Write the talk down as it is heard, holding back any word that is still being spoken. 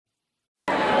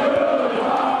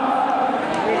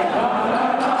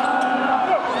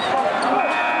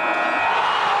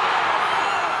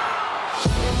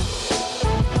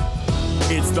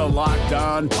Locked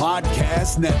On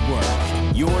Podcast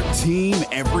Network, your team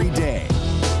every day.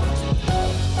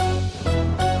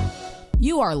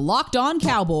 You are Locked On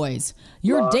Cowboys,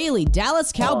 your daily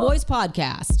Dallas Cowboys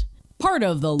podcast. Part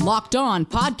of the Locked On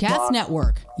Podcast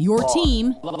Network, your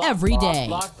team every day.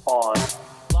 Locked on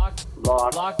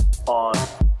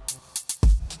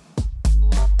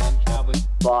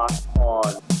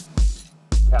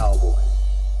Cowboys.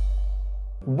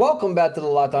 Welcome back to the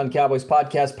Locked On Cowboys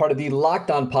podcast, part of the Locked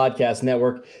On Podcast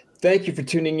Network. Thank you for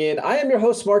tuning in. I am your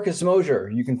host, Marcus Mosher.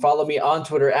 You can follow me on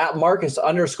Twitter at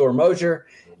Marcus_Mosher.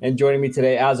 And joining me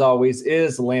today, as always,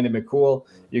 is Landon McCool.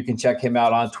 You can check him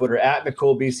out on Twitter at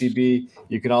McCoolBCB.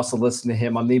 You can also listen to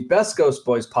him on the Best Ghost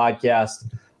Boys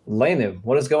podcast. Landon,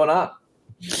 what is going on?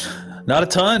 Not a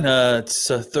ton. It's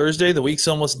Thursday. The week's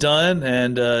almost done.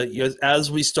 And as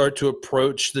we start to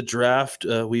approach the draft,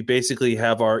 we basically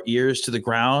have our ears to the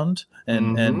ground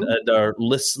and are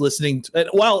listening. And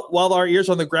while our ears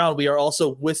on the ground, we are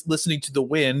also listening to the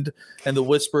wind and the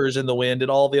whispers in the wind and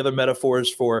all the other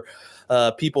metaphors for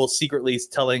people secretly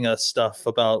telling us stuff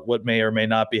about what may or may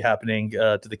not be happening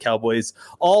to the Cowboys,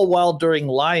 all while during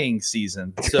lying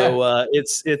season. So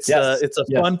it's a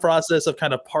fun process of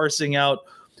kind of parsing out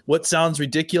what sounds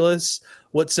ridiculous,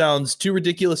 what sounds too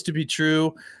ridiculous to be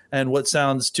true, and what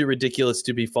sounds too ridiculous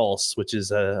to be false, which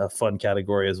is a fun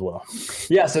category as well.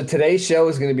 Yeah, so today's show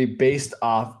is going to be based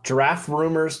off draft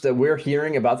rumors that we're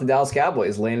hearing about the Dallas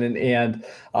Cowboys, Landon. And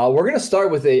we're going to start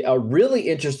with a really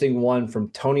interesting one from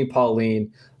Tony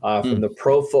Pauline from the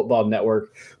Pro Football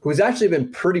Network, who's actually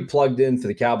been pretty plugged in for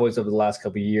the Cowboys over the last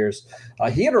couple of years.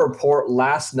 He had a report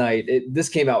last night. This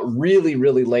came out really,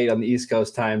 really late on the East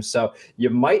Coast time, so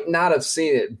you might not have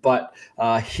seen it, but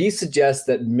he suggests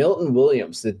that Milton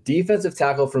Williams, the defensive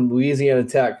tackle from Louisiana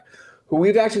Tech, who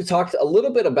we've actually talked a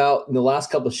little bit about in the last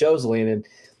couple of shows, Landon,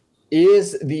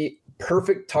 is the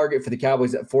perfect target for the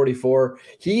Cowboys at 44.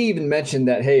 He even mentioned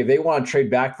that, hey, if they want to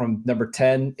trade back from number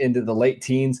 10 into the late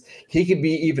teens, he could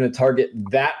be even a target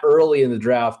that early in the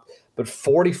draft. But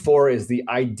 44 is the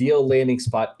ideal landing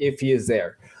spot if he is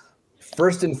there.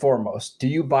 First and foremost, do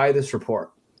you buy this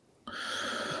report?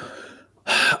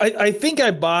 I think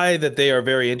I buy that they are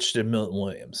very interested in Milton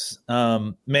Williams.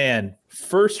 Man,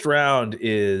 first round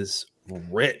is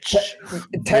rich.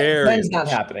 10's not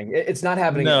happening. It's not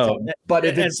happening. No, but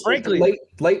if it's frankly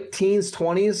late teens,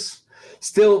 20s,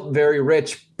 still very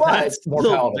rich, but more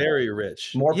palatable. Very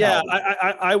rich. More palatable.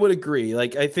 I would agree.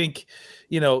 Like, I think,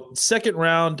 second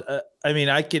round. I mean,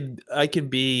 I could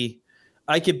be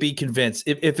convinced.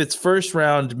 If it's first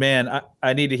round, man,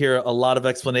 I need to hear a lot of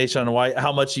explanation on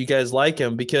how much you guys like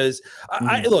him, because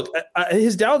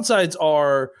his downsides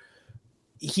are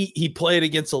he played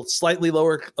against a slightly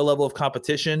lower level of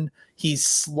competition. He's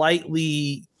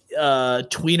slightly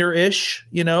tweener-ish,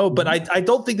 but I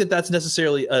don't think that that's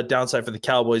necessarily a downside for the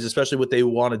Cowboys, especially what they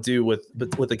want to do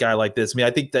with a guy like this. I mean,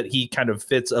 I think that he kind of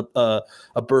fits a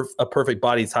perfect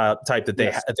body type that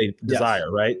they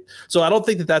desire, right? So I don't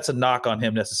think that that's a knock on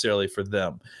him necessarily for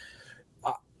them.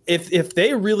 If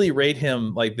they really rate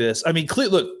him like this, I mean,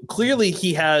 clearly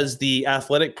he has the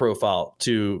athletic profile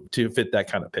to fit that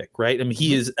kind of pick, right? I mean,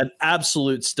 he is an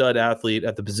absolute stud athlete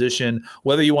at the position.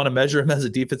 Whether you want to measure him as a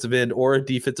defensive end or a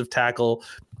defensive tackle,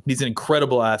 he's an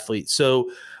incredible athlete.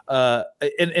 So,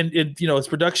 his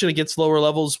production against lower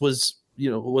levels was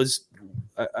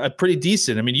pretty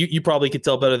decent. I mean, you probably could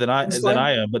tell better than I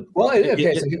am. But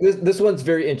this one's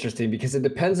very interesting because it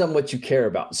depends on what you care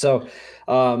about. So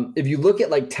if you look at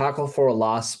like tackle for a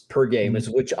loss per game,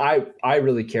 which I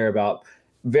really care about,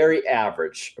 very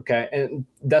average. Okay, and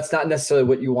that's not necessarily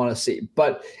what you want to see.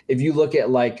 But if you look at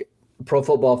like Pro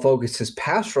Football Focus's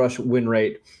pass rush win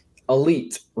rate,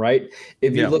 elite, right?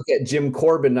 If you look at Jim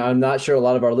Corbin, I'm not sure a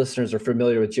lot of our listeners are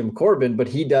familiar with Jim Corbin, but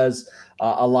he does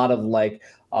a lot of like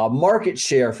market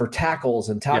share for tackles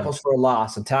and tackles for a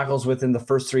loss and tackles within the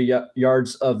first 3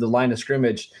 yards of the line of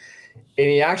scrimmage. And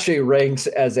he actually ranks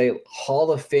as a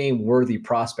Hall of Fame worthy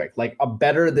prospect, like a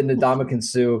better than Ndamukong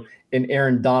Suh and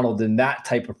Aaron Donald in that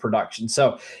type of production.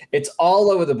 So it's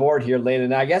all over the board here,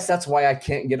 Landon. And I guess that's why I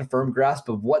can't get a firm grasp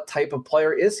of what type of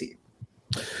player is he.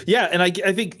 Yeah, and I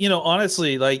think,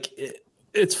 honestly, like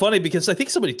it's funny because I think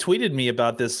somebody tweeted me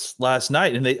about this last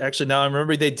night, and they actually, now I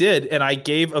remember they did, and I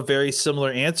gave a very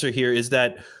similar answer here, is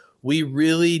that we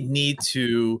really need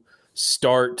to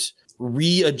start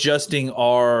readjusting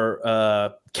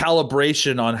our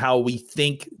calibration on how we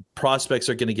think prospects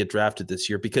are going to get drafted this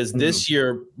year, because this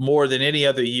year, more than any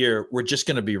other year, we're just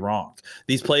going to be wrong.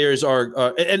 These players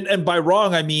are, and by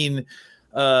wrong, I mean,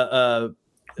 where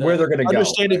they're going to go.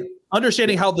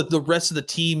 understanding how the rest of the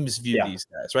teams view these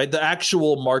guys, right? The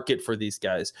actual market for these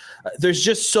guys. There's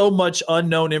just so much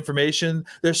unknown information.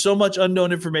 There's so much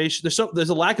unknown information. There's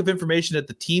a lack of information at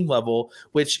the team level,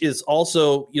 which is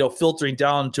also, filtering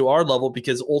down to our level,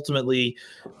 because ultimately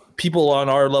people on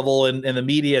our level and the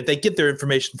media, they get their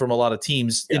information from a lot of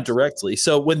teams indirectly.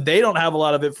 So when they don't have a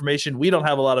lot of information, we don't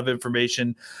have a lot of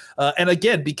information. And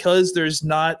again, because there's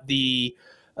not the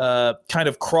kind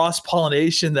of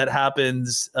cross-pollination that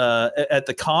happens at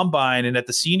the combine and at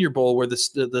the Senior Bowl, where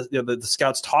the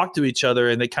scouts talk to each other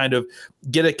and they kind of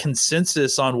get a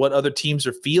consensus on what other teams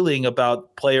are feeling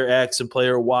about player X and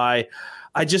player Y.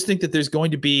 I just think that there's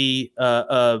going to be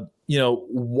wide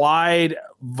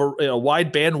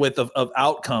bandwidth of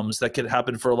outcomes that could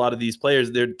happen for a lot of these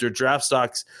players. Their draft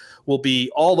stocks will be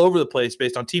all over the place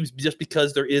based on teams, just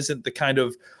because there isn't the kind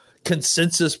of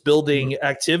consensus building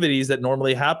activities that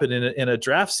normally happen in a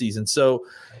draft season. So,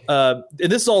 and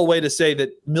this is all a way to say that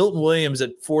Milton Williams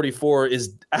at 44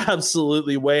 is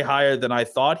absolutely way higher than I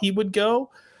thought he would go.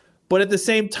 But at the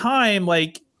same time,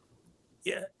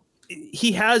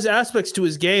 he has aspects to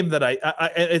his game that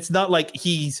it's not like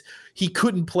he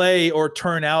couldn't play or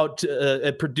turn out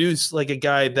and produce like a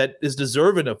guy that is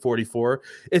deserving of 44.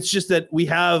 It's just that we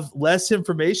have less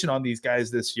information on these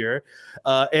guys this year,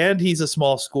 and he's a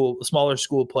smaller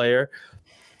school player.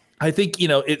 I think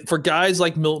for guys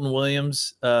like Milton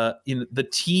Williams, the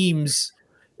teams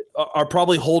are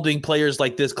probably holding players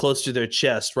like this close to their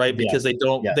chest, right? Because they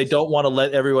don't want to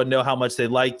let everyone know how much they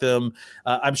like them.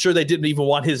 I'm sure they didn't even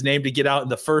want his name to get out in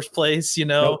the first place,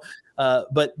 Nope.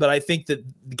 But I think that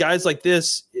guys like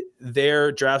this,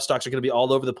 their draft stocks are going to be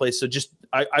all over the place. So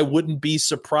I wouldn't be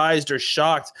surprised or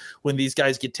shocked when these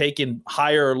guys get taken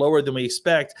higher or lower than we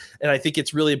expect. And I think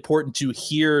it's really important to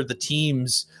hear the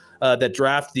teams that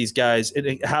draft these guys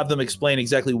and have them explain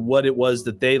exactly what it was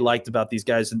that they liked about these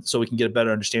guys, and so we can get a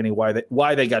better understanding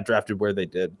why they got drafted where they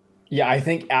did. Yeah, I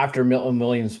think after Milton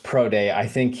Williams' pro day, I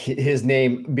think his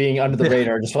name being under the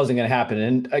radar just wasn't going to happen.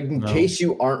 And in case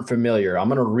you aren't familiar, I'm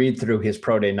going to read through his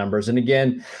pro day numbers. And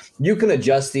again, you can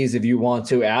adjust these if you want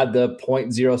to, add the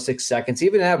 0.06 seconds,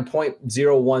 even have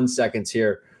 0.01 seconds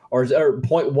here or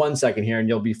 0.1 second here, and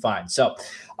you'll be fine. So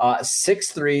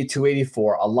 6'3",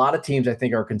 284. A lot of teams, I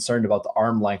think, are concerned about the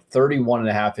arm length,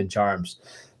 31.5-inch arms.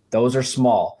 Those are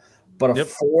small. But a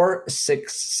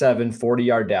 4.67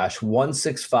 40-yard dash,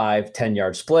 1.65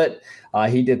 10-yard split.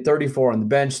 He did 34 on the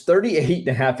bench,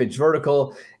 38.5-inch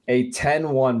vertical, a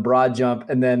 10-1 broad jump,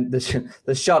 and then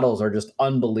the shuttles are just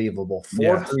unbelievable.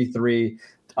 4.33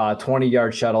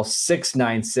 20-yard shuttle,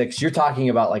 6.96. You're talking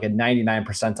about like a 99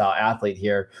 percentile athlete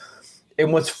here.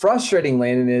 And what's frustrating,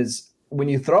 Landon, is when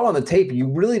you throw on the tape, you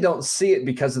really don't see it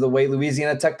because of the way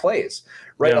Louisiana Tech plays,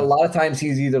 right? Yeah. A lot of times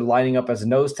he's either lining up as a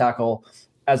nose tackle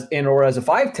or as a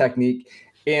 5 technique,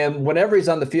 and whenever he's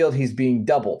on the field, he's being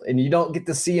doubled, and you don't get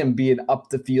to see him be an up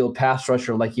the field pass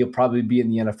rusher like he'll probably be in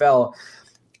the NFL.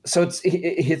 So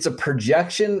it's a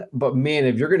projection, but man,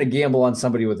 if you're going to gamble on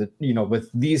somebody with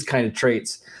these kind of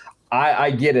traits,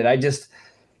 I get it.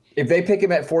 If they pick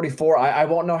him at 44, I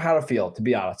won't know how to feel, to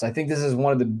be honest. I think this is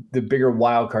one of the bigger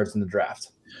wild cards in the draft.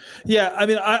 Yeah, I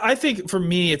mean, I think for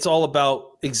me, it's all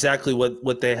about exactly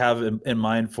what they have in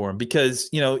mind for him, because,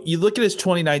 you look at his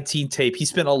 2019 tape, he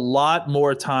spent a lot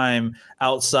more time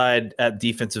outside at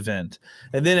defensive end.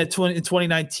 And then in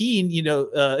 2019, in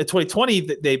 2020,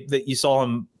 that you saw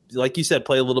him, like you said,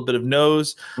 play a little bit of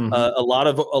nose, a lot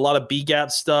of B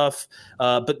gap stuff,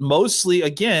 but mostly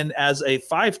again as a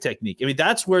 5 technique. I mean,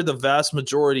 that's where the vast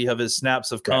majority of his snaps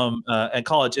have come at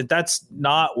college, and that's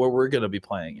not where we're going to be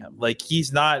playing him. Like,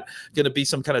 he's not going to be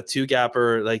some kind of 2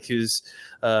 gapper, like who's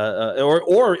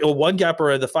or a 1 gapper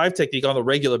at the 5 technique on a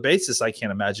regular basis. I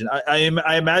can't imagine. I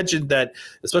imagine that,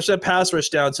 especially at pass rush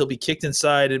downs, he'll be kicked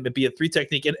inside and be a 3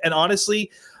 technique. And honestly,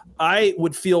 I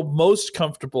would feel most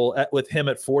comfortable with him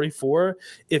at 44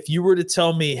 if you were to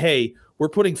tell me, hey, we're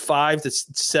putting 5 to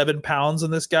 7 pounds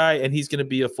on this guy and he's going to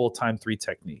be a full-time 3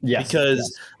 technique. Yes,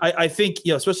 because I think,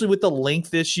 especially with the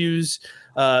length issues,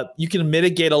 you can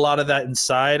mitigate a lot of that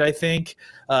inside. I think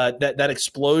that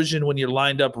explosion when you're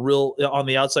lined up real on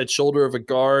the outside shoulder of a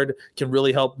guard can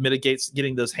really help mitigate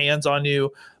getting those hands on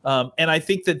you. And I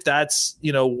think that's,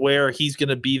 where he's going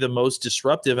to be the most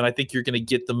disruptive. And I think you're going to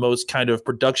get the most kind of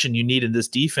production you need in this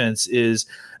defense is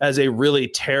as a really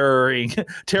terrorizing,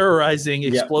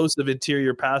 explosive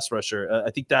interior pass rusher.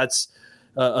 I think that's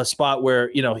a spot where,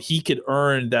 he could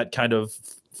earn that kind of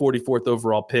 44th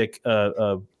overall pick,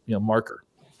 marker.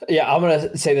 Yeah, I'm going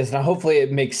to say this, and hopefully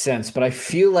it makes sense, but I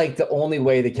feel like the only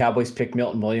way the Cowboys pick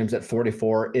Milton Williams at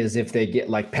 44 is if they get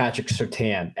like Patrick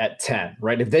Surtain at 10,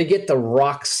 right? If they get the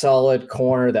rock solid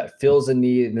corner that fills a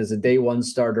need and is a day one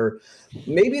starter,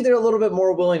 maybe they're a little bit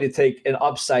more willing to take an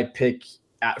upside pick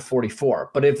at 44.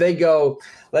 But if they go,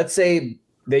 let's say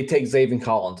they take Zaven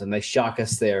Collins and they shock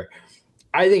us there,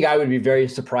 I think I would be very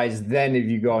surprised then if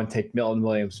you go and take Milton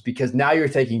Williams, because now you're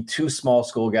taking two small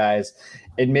school guys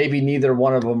and maybe neither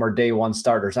one of them are day one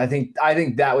starters. I think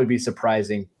that would be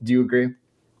surprising. Do you agree?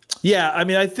 Yeah, I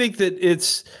mean, I think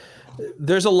that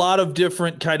there's a lot of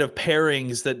different kind of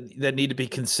pairings that need to be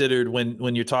considered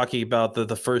when you're talking about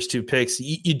the first two picks.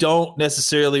 You don't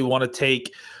necessarily want to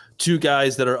take two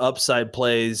guys that are upside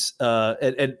plays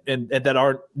and that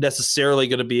aren't necessarily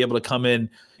going to be able to come in.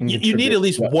 You need at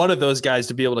least one of those guys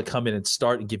to be able to come in and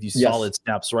start and give you solid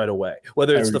snaps right away,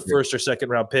 whether it's the first or second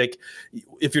round pick.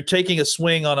 If you're taking a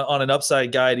swing on an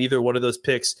upside guy at either one of those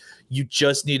picks, you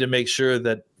just need to make sure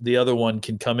that the other one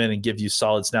can come in and give you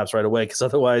solid snaps right away, because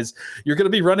otherwise you're going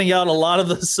to be running out a lot of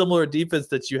the similar defense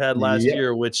that you had last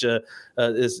year, which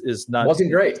is not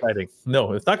wasn't great. Exciting.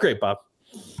 No, it's not great, Bob.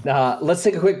 Let's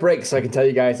take a quick break so I can tell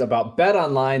you guys about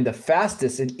BetOnline, the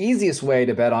fastest and easiest way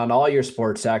to bet on all your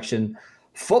sports action.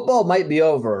 Football might be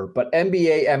over, but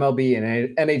NBA, MLB,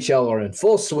 and NHL are in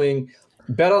full swing.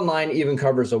 BetOnline even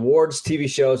covers awards, TV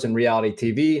shows, and reality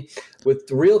TV with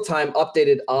real-time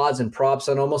updated odds and props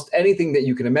on almost anything that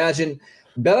you can imagine.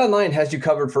 BetOnline has you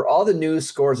covered for all the news,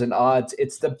 scores, and odds.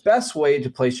 It's the best way to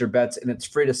place your bets, and it's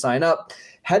free to sign up.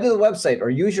 Head to the website or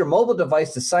use your mobile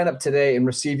device to sign up today and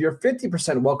receive your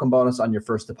 50% welcome bonus on your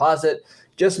first deposit.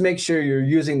 Just make sure you're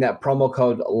using that promo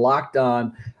code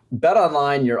LOCKEDON.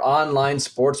 BetOnline, your online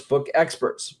sportsbook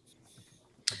experts.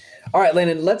 All right,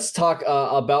 Landon, let's talk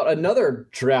about another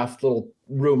draft little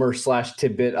rumor /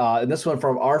 tidbit. And this one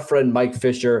from our friend Mike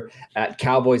Fisher at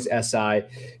Cowboys SI.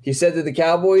 He said that the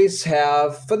Cowboys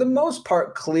have, for the most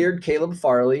part, cleared Caleb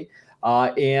Farley.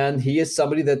 And he is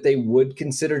somebody that they would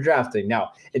consider drafting.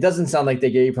 Now, it doesn't sound like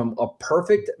they gave him a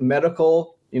perfect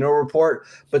medical, report,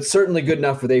 but certainly good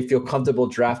enough where they feel comfortable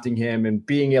drafting him and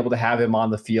being able to have him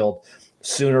on the field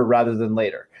sooner rather than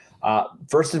later.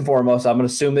 First and foremost, I'm going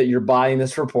to assume that you're buying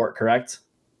this report, correct?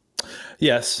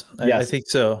 Yes. I think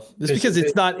so. Just because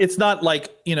it's not like,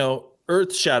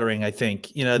 earth shattering. I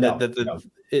think, it's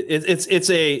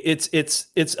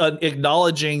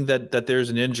acknowledging that there's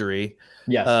an injury.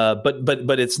 Yes.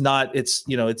 But it's not,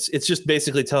 it's just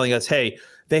basically telling us, hey,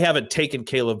 they haven't taken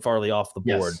Caleb Farley off the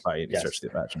board by any stretch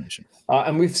of the imagination.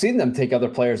 And we've seen them take other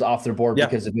players off their board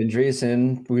because of injuries,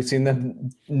 and we've seen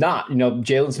them not.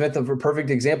 Jalen Smith is a perfect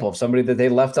example of somebody that they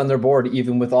left on their board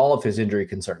even with all of his injury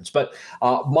concerns. But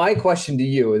my question to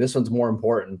you, and this one's more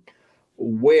important,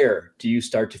 where do you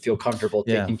start to feel comfortable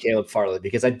taking Caleb Farley?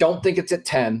 Because I don't think it's at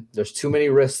 10. There's too many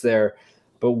risks there.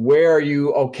 But where are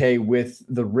you okay with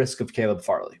the risk of Caleb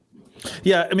Farley?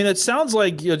 Yeah, I mean, it sounds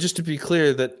like, just to be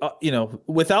clear, that,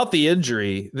 without the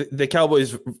injury, the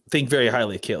Cowboys think very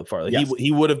highly of Caleb Farley. Yes. He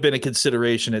would have been a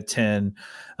consideration at 10.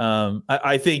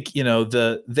 I think,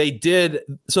 they did.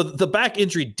 So the back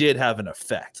injury did have an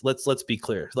effect. Let's be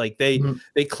clear. Like they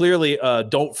clearly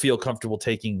don't feel comfortable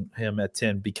taking him at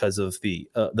 10 because of the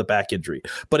back injury.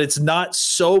 But it's not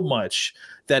so much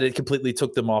that it completely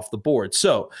took them off the board.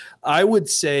 So I would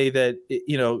say that,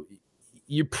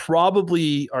 you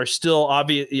probably are still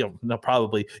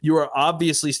you are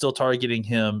obviously still targeting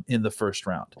him in the first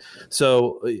round.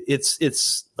 So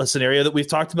it's a scenario that we've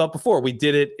talked about before. We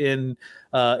did it in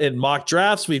mock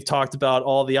drafts. We've talked about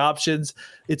all the options.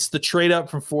 It's the trade up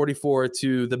from 44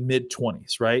 to the mid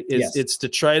 20s, right? It's to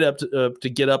trade up to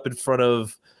get up in front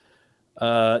of,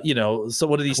 so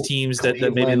one of these teams that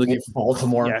maybe looking for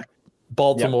Baltimore. Yeah.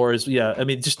 Baltimore is, I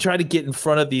mean, just try to get in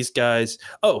front of these guys.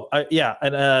 I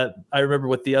remember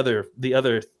what the other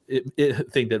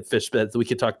thing that Fish said, we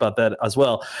could talk about that as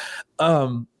well.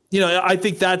 I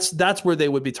think that's where they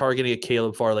would be targeting a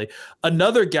Caleb Farley.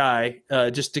 Another guy,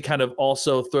 just to kind of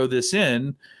also throw this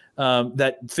in,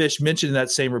 that Fish mentioned in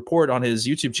that same report on his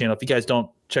YouTube channel. If you guys don't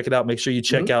check it out, make sure you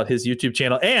check out his YouTube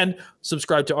channel and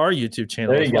subscribe to our YouTube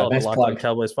channel as well. Nice the Locked On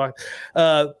Cowboys Fox.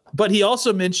 But he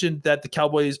also mentioned that the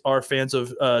Cowboys are fans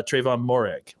of Trayvon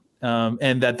Moehrig,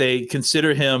 and that they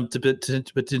consider him to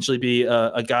potentially be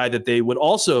a guy that they would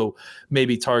also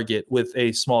maybe target with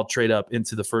a small trade up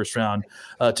into the first round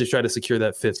to try to secure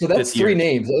that fifth. So that's three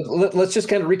names. Let's just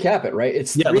kind of recap it, right?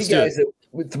 It's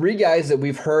three guys that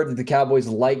we've heard that the Cowboys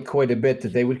like quite a bit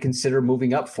that they would consider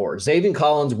moving up for. Zaven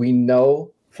Collins, we know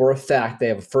for a fact they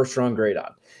have a first-round grade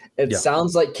on. It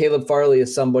sounds like Caleb Farley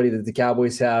is somebody that the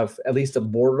Cowboys have at least a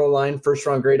borderline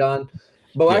first-round grade on.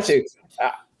 But actually,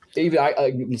 even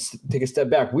let's take a step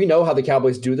back. We know how the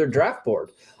Cowboys do their draft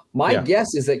board. My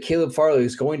guess is that Caleb Farley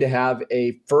is going to have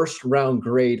a first-round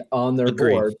grade on their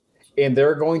board, and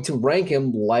they're going to rank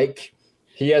him like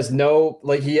he has no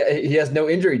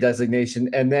injury designation,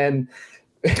 and then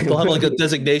they'll have like a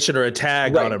designation or a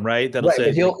tag on him, right? That'll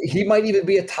say he might even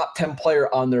be a top 10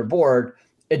 player on their board.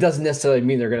 It doesn't necessarily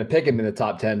mean they're going to pick him in the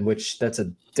top 10, which that's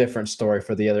a different story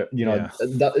for the other,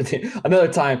 another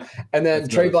time. And then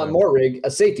Trayvon Moehrig,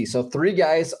 a safety. So 3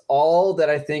 guys, all that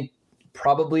I think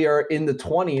probably are in the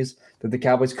 20s that the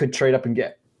Cowboys could trade up and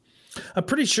get. I'm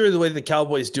pretty sure the way the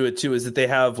Cowboys do it too is that they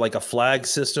have like a flag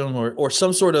system or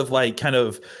some sort of like kind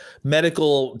of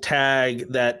medical tag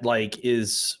that like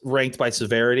is ranked by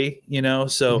severity,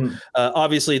 So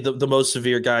obviously the most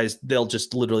severe guys, they'll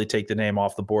just literally take the name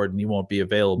off the board and you won't be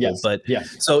available.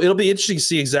 So it'll be interesting to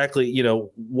see exactly,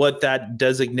 what that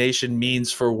designation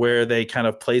means for where they kind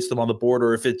of place them on the board,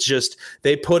 or if it's just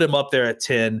they put him up there at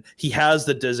 10. He has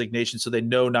the designation, so they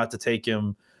know not to take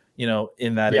him,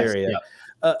 in that area. Yeah.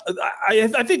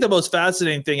 I think the most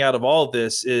fascinating thing out of all of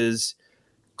this is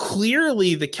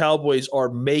clearly the Cowboys are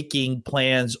making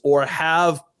plans or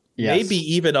have maybe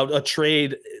even a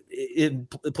trade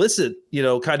implicit,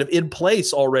 kind of in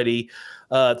place already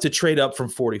to trade up from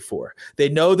 44. They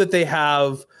know that they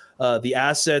have the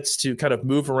assets to kind of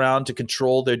move around to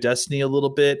control their destiny a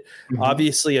little bit. Mm-hmm.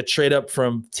 Obviously, a trade up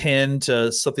from 10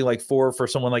 to something like 4 for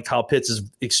someone like Kyle Pitts is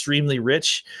extremely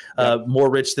rich, more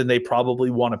rich than they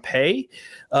probably want to pay.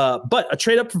 But a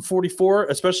trade up from 44,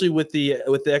 especially with the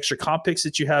extra comp picks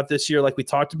that you have this year, like we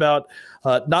talked about,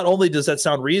 not only does that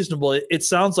sound reasonable, it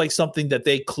sounds like something that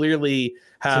they clearly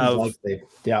have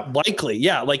likely.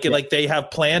 Like they have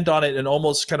planned on it and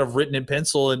almost kind of written in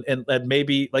pencil and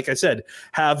maybe, like I said,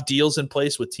 have deals in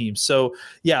place with teams. So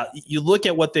you look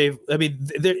at what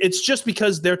it's just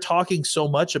because they're talking so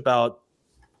much about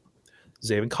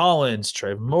Zaven Collins,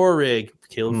 Trayvon Moehrig,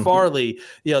 Caleb Farley,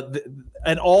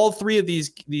 and all 3 of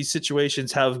these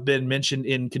situations have been mentioned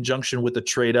in conjunction with the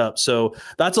trade up. So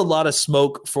that's a lot of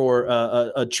smoke for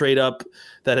a trade up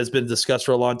that has been discussed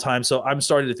for a long time. So I'm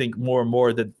starting to think more and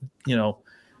more that,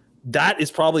 that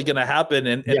is probably going to happen.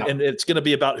 And it's going to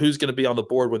be about who's going to be on the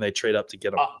board when they trade up to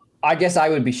get them. I guess I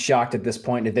would be shocked at this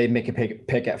point if they make a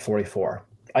pick at 44.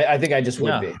 I think I just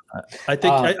would be. I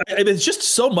think it's just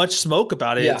so much smoke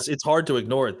about it. It's hard to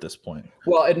ignore at this point.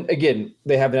 Well, and again,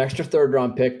 they have an extra 3rd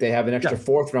round pick. They have an extra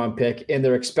 4th round pick, and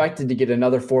they're expected to get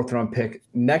another 4th round pick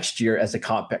next year as a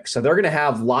comp pick. So they're going to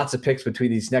have lots of picks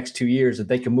between these next 2 years that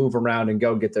they can move around and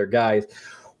go get their guys.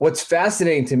 What's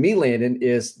fascinating to me, Landon,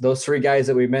 is those 3 guys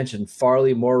that we mentioned,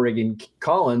 Farley, Moehrig, and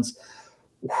Collins,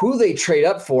 who they trade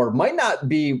up for might not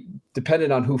be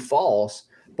dependent on who falls,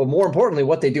 but more importantly,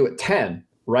 what they do at 10.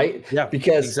 Right? Yeah,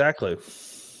 because exactly.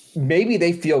 Maybe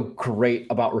they feel great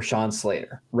about Rashawn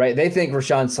Slater, right? They think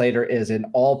Rashawn Slater is an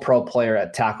all-pro player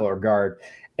at tackle or guard,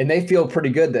 and they feel pretty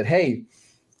good that, hey,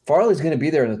 Farley's going to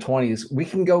be there in the 20s. We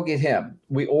can go get him.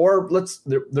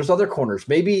 There's other corners.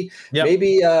 Maybe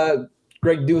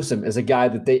Greg Newsome is a guy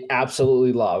that they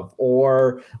absolutely love,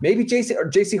 or maybe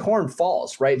JC Horn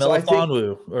falls, right?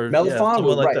 Melifonwu,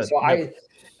 right? That.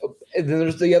 So and then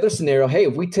there's the other scenario. Hey,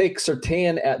 if we take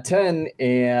Surtain at 10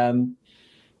 and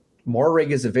Moehrig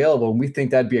is available, and we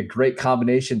think that'd be a great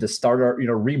combination to start our,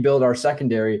 rebuild our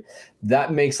secondary,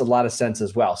 that makes a lot of sense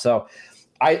as well. So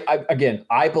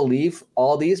I believe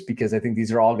all these because I think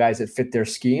these are all guys that fit their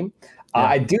scheme.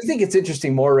 I do think it's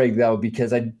interesting, Moehrig, though,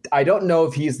 because I don't know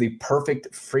if he's the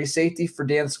perfect free safety for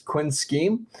Dan Quinn's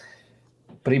scheme,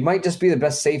 but he might just be the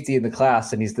best safety in the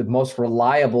class, and he's the most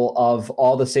reliable of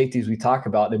all the safeties we talk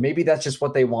about. And maybe that's just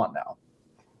what they want now.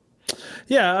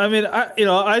 Yeah, I mean,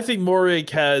 I think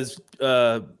Moehrig has,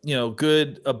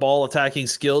 good ball attacking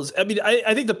skills. I mean,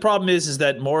 I think the problem is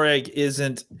that Moehrig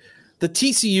isn't. The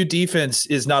TCU defense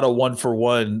is not a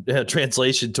 1-for-1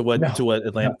 translation to what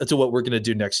we're going to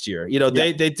do next year.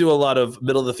 They do a lot of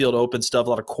middle of the field open stuff, a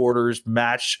lot of quarters,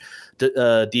 match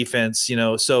defense.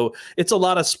 So it's a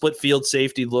lot of split field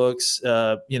safety looks.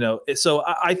 So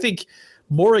I think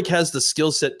Moehrig has the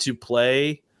skill set to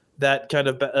play that kind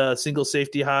of single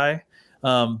safety high.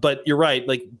 But you're right,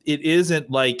 like it isn't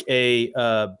like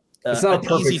it's not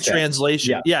an easy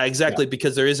translation. Yeah, exactly.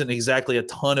 Because there isn't exactly a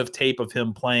ton of tape of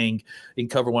him playing in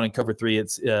cover 1 and cover 3.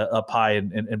 It's up high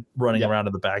and running around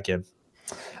in the back end.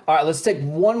 All right, let's take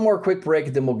one more quick break,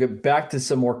 and then we'll get back to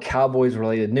some more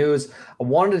Cowboys-related news. I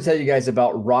wanted to tell you guys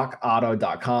about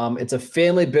RockAuto.com. It's a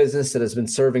family business that has been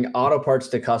serving auto parts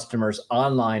to customers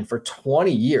online for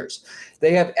 20 years.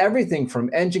 They have everything from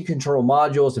engine control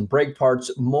modules and brake parts,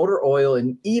 motor oil,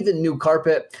 and even new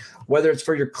carpet. Whether it's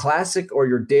for your classic or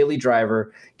your daily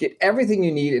driver, get everything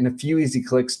you need in a few easy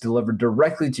clicks delivered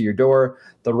directly to your door.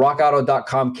 The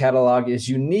RockAuto.com catalog is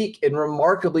unique and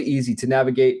remarkably easy to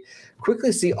navigate.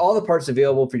 Quickly see all the parts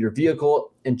available for your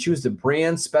vehicle and choose the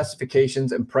brands,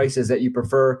 specifications, and prices that you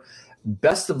prefer.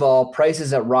 Best of all,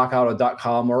 prices at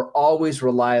rockauto.com are always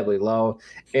reliably low,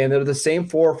 and they're the same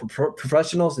for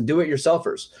professionals and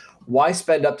do-it-yourselfers. Why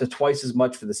spend up to twice as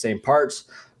much for the same parts?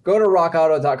 Go to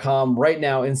rockauto.com right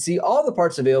now and see all the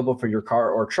parts available for your car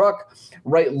or truck.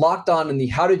 Write Locked On in the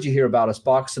How Did You Hear About Us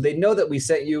box so they know that we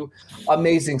sent you.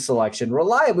 Amazing selection,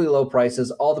 reliably low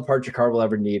prices, all the parts your car will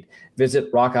ever need.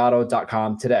 Visit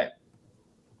rockauto.com today.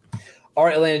 All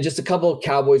right, Landon, just a couple of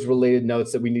Cowboys-related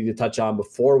notes that we need to touch on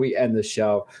before we end the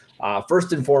show.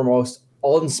 First and foremost,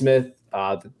 Aldon Smith,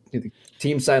 the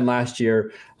team signed last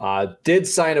year, did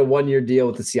sign a one-year deal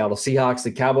with the Seattle Seahawks.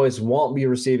 The Cowboys won't be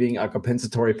receiving a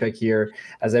compensatory pick here,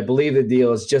 as I believe the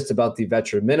deal is just about the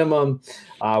veteran minimum.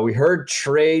 We heard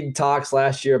trade talks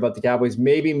last year about the Cowboys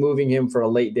maybe moving him for a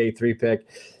late day 3 pick.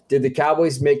 Did the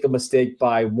Cowboys make a mistake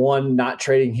by, 1, not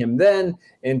trading him then,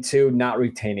 and 2, not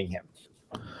retaining him?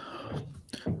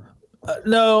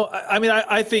 No, I mean,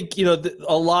 I think,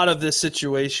 a lot of this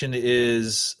situation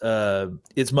is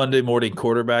it's Monday morning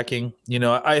quarterbacking.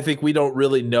 I think we don't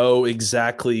really know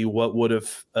exactly what would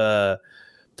have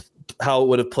how it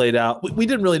would have played out. We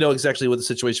didn't really know exactly what the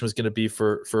situation was going to be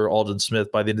for Aldon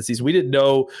Smith by the end of the season. We didn't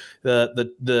know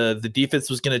the defense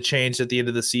was going to change at the end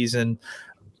of the season.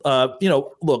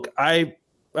 Look,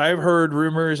 I've heard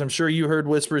rumors, I'm sure you heard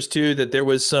whispers too, that there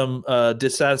was some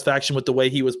dissatisfaction with the way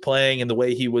he was playing and the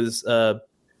way he was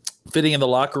fitting in the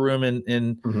locker room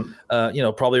in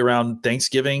probably around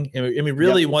Thanksgiving. I mean,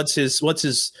 really, once his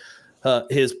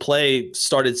play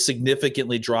started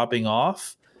significantly dropping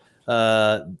off,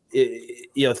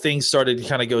 things started to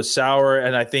kind of go sour.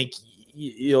 And I think,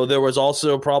 there was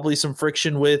also probably some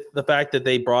friction with the fact that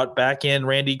they brought back in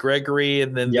Randy Gregory.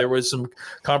 And then there was some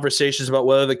conversations about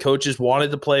whether the coaches wanted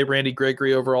to play Randy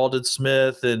Gregory over Aldon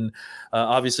Smith. And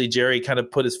obviously Jerry kind of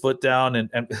put his foot down, and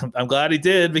I'm glad he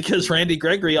did, because Randy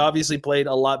Gregory obviously played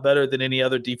a lot better than any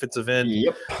other defensive end,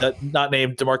 not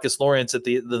named DeMarcus Lawrence at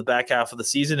the back half of the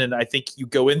season. And I think you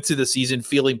go into the season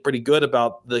feeling pretty good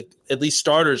about at least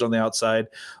starters on the outside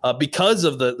because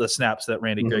of the snaps that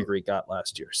Randy Gregory got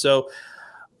last year. So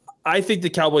I think the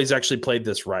Cowboys actually played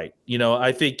this right.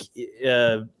 I think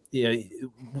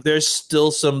there's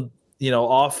still some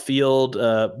off-field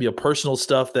personal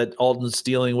stuff that Aldon's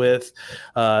dealing with,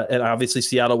 and obviously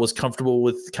Seattle was comfortable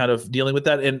with kind of dealing with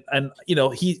that, and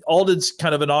Aldon's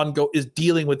kind of is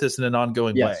dealing with this in an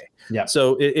ongoing way. Yeah.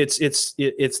 So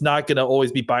it's not going to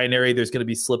always be binary. There's going to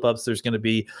be slip-ups. There's going to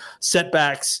be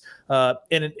setbacks.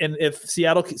 And if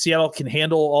Seattle can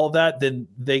handle all that, then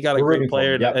they got a great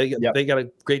player. They got a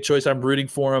great choice. I'm rooting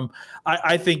for them.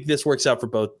 I think this works out for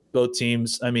both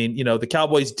teams. I mean, the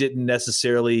Cowboys didn't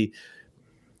necessarily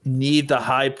need the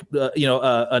hype,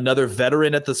 another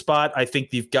veteran at the spot. I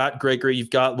think you've got Gregory,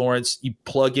 you've got Lawrence. You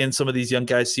plug in some of these young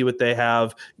guys, see what they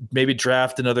have, maybe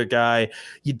draft another guy.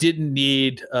 You didn't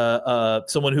need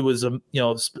someone who was a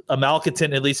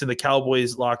malcontent, at least in the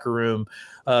Cowboys locker room,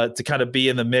 to kind of be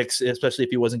in the mix, especially if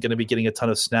he wasn't going to be getting a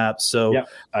ton of snaps. So,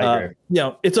 I agree.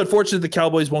 It's unfortunate the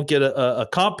Cowboys won't get a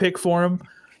comp pick for him.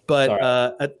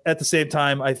 But at the same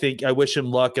time, I think I wish him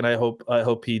luck, and I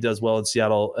hope he does well in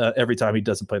Seattle every time he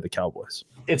doesn't play the Cowboys.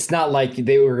 It's not like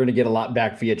they were going to get a lot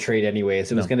back via trade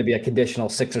anyways. It was going to be a conditional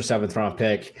 6th or 7th round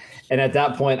pick. And at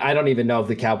that point, I don't even know if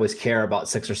the Cowboys care about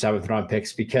 6th or 7th round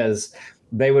picks, because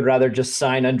they would rather just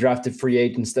sign undrafted free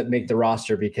agents that make the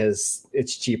roster because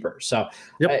it's cheaper. So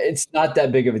it's not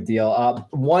that big of a deal.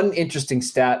 One interesting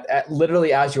stat,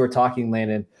 literally as you were talking,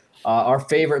 Landon, our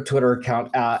favorite Twitter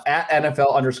account at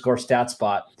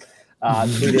NFL_StatSpot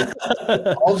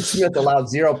tweeted, Aldon Smith allowed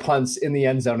 0 punts in the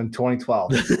end zone in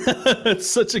 2012. It's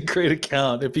such a great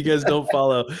account. If you guys don't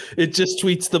follow, it just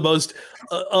tweets the most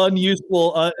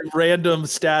unuseful, random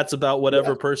stats about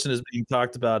whatever person is being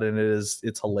talked about, and it's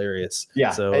hilarious.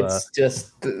 Yeah, so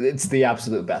it's the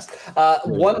absolute best.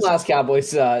 One last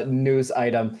Cowboys news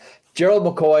item. Gerald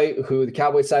McCoy, who the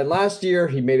Cowboys signed last year,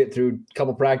 he made it through a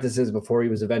couple practices before he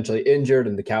was eventually injured,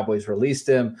 and the Cowboys released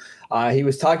him. He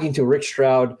was talking to Rick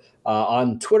Stroud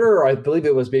on Twitter, or I believe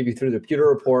it was maybe through the Pewter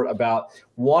Report, about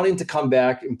wanting to come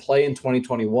back and play in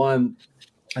 2021,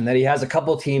 and that he has a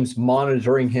couple teams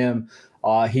monitoring him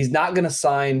He's not going to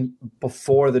sign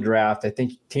before the draft. I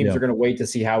think teams are going to wait to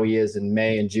see how he is in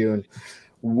May and June.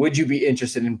 Would you be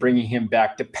interested in bringing him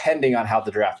back depending on how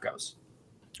the draft goes?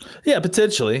 Yeah,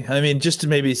 potentially. I mean, just to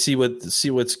maybe see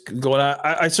what's going on.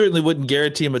 I certainly wouldn't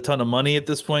guarantee him a ton of money at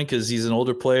this point because he's an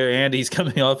older player and he's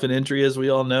coming off an injury, as we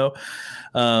all know.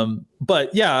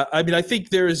 But yeah, I mean, I think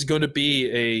there is going to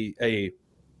be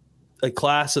a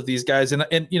class of these guys, and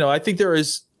I think there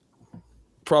is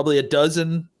probably a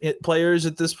dozen players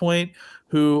at this point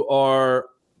who are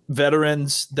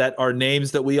veterans that are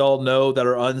names that we all know that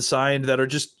are unsigned, that are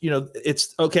just,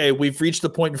 it's okay. We've reached the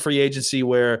point in free agency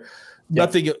where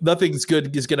nothing's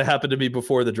good is going to happen to me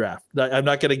before the draft. I'm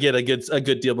not going to get a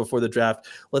good deal before the draft.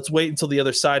 Let's wait until the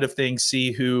other side of things,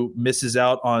 see who misses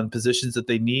out on positions that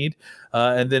they need.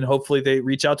 And then hopefully they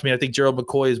reach out to me. I think Gerald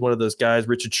McCoy is one of those guys.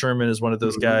 Richard Sherman is one of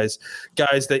those guys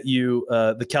that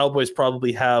the Cowboys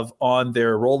probably have on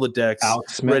their Rolodex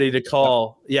ready to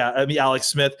call. Yeah. I mean, Alex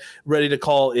Smith ready to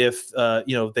call if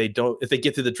they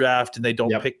get through the draft and they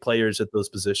don't pick players at those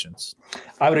positions.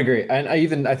 I would agree. And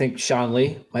I think Sean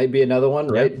Lee might be another one,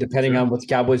 right? Depending on what the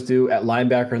Cowboys do at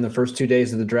linebacker in the first 2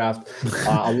 days of the draft.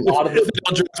 A lot of if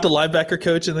they'll draft a linebacker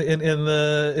coach in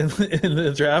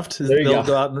the draft, they'll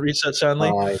go out and reach that Sean Lee.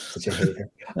 Oh, I'm such a hater.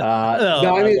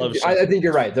 I think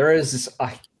you're right. There is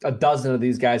a dozen of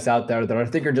these guys out there that I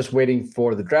think are just waiting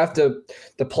for the draft to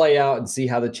play out and see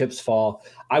how the chips fall.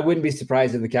 I wouldn't be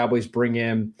surprised if the Cowboys bring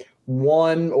in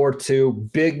one or two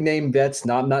big name vets.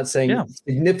 I'm not saying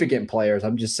significant players.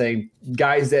 I'm just saying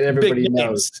guys that everybody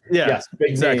knows. Yes,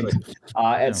 big names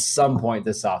at some point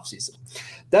this offseason.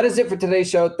 That is it for today's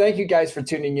show. Thank you guys for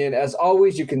tuning in. As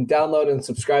always, you can download and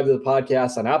subscribe to the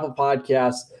podcast on Apple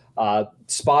Podcasts,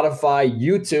 Spotify,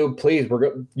 YouTube. Please,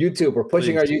 we're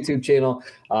pushing our YouTube channel.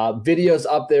 Videos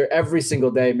up there every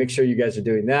single day. Make sure you guys are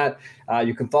doing that.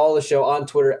 You can follow the show on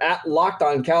Twitter at Locked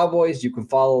On Cowboys. You can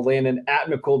follow Landon at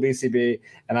McCoolBCB,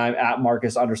 and I'm at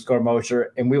Marcus_Mosher,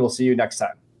 and we will see you next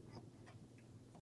time.